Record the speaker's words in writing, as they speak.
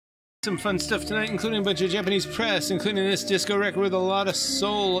Some fun stuff tonight, including a bunch of Japanese press, including this disco record with a lot of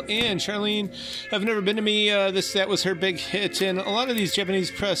soul. And Charlene, I've Never Been to Me, that was her big hit. And a lot of these Japanese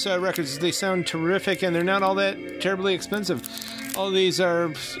press records, they sound terrific, and they're not all that terribly expensive. All of these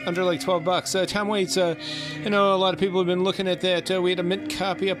are under like $12. Tom Waits, I know a lot of people have been looking at that. We had a mint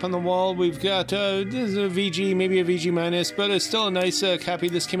copy up on the wall. We've got this is a VG, maybe a VG minus, but it's still a nice copy.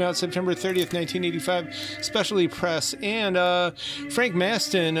 This came out September 30th, 1985, specialty press. And Frank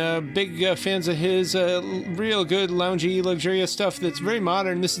Maston, big fans of his, real good loungy, luxurious stuff that's very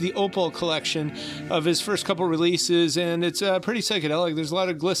modern. This is the Opal collection of his first couple releases, and it's pretty psychedelic. There's a lot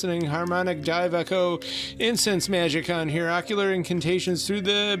of glistening harmonic dive echo incense magic on here. Ocular incantations through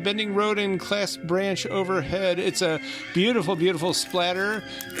the bending road and clasp branch overhead. It's a beautiful, beautiful splatter,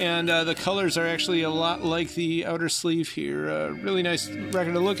 and the colors are actually a lot like the outer sleeve here. Really nice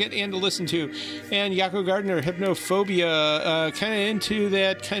record to look at and to listen to. And Yako Gardner, Hypnophobia, kind of into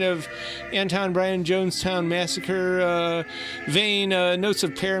that kind of Anton Brian Jonestown Massacre vein. Notes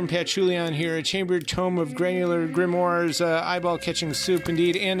of Pear and Patchouli on here. A chambered tome of granular grimoires, eyeball-catching soup,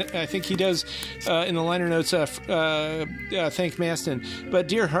 indeed. And I think he does, in the liner notes, thank Maston. But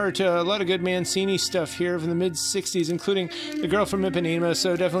Dear Heart, a lot of good Mancini stuff here from the mid-'60s, including The Girl from Ipanema,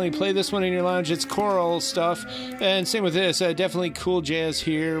 so definitely play this one in your lounge. It's choral stuff. And same with this, definitely cool jazz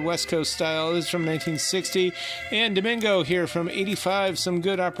here, West Coast style. This is from 1960. And Domingo here from 85, some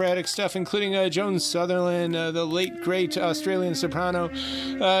good operatic stuff, including Joan Sutherland, the late, great Australian soprano.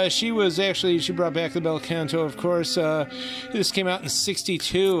 She brought back the bel canto, of course. This came out in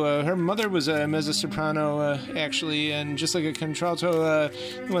 62. Her mother was a mezzo-soprano, actually, and just like a contralto,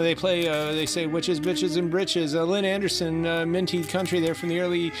 when they play, they say witches, bitches, and britches. Lynn Anderson, minty country there from the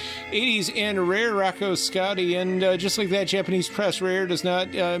early 80s, and Rare Rocco Scotti. And just like that Japanese press, Rare does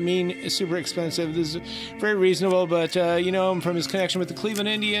not mean super expensive. This is very reasonable, but you know him from his connection with the Cleveland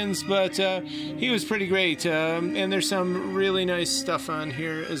Indians, but he was pretty great. And there's some really nice stuff on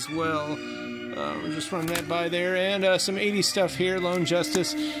here as well. We'll just run that by there. And some 80s stuff here. Lone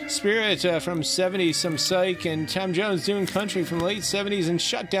Justice, Spirit from 70s, some Psych, and Tom Jones doing country from late 70s, and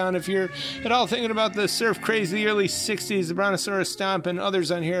Shutdown if you're at all thinking about the surf craze of the early 60s. The Brontosaurus Stomp and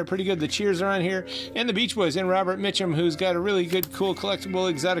others on here are pretty good. The Cheers are on here, and the Beach Boys, and Robert Mitchum, who's got a really good, cool,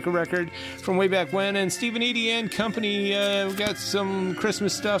 collectible Exotica record from way back when, and Stephen Eady and Company. We've got some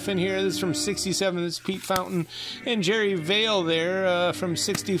Christmas stuff in here. This is from 67. This is Pete Fountain and Jerry Vale there from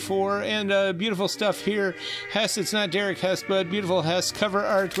 64, and beautiful stuff here. Hess, it's not Derek Hess, but beautiful Hess cover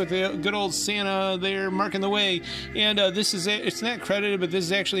art with the good old Santa there marking the way. And this is, it's not credited, but this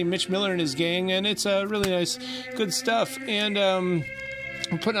is actually Mitch Miller and his gang, and it's really nice, good stuff. And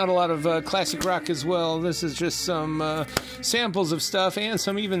we're putting out a lot of classic rock as well. This is just some samples of stuff, and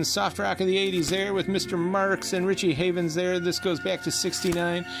some even soft rock of the 80s there with Mr. Marks and Richie Havens there. This goes back to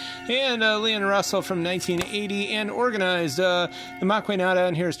 69. And Leon Russell from 1980, and Organized. The Makwe Nada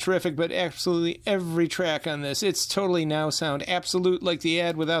on here is terrific, but absolutely every track on this, it's totally now sound. Absolute, like the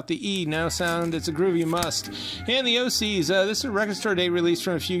ad without the E, now sound. It's a groovy must. And the OCs, this is a record store day release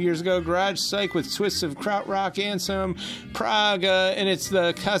from a few years ago. Garage Psych with twists of krautrock and some prog, and it's the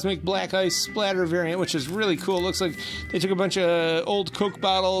Cosmic Black Ice Splatter variant, which is really cool. Looks like they took a bunch of old Coke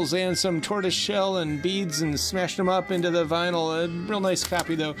bottles and some tortoise shell and beads and smashed them up into the vinyl. A real nice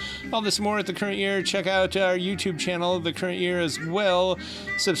copy, though. All this more at The Current Year. Check out our YouTube channel, The Current Year, as well.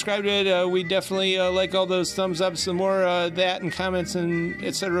 Subscribe to it. We definitely like all those thumbs ups. The more that and comments and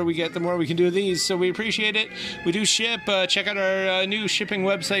etc. we get, the more we can do these. So we appreciate it. We do ship. Check out our new shipping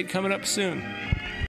website coming up soon.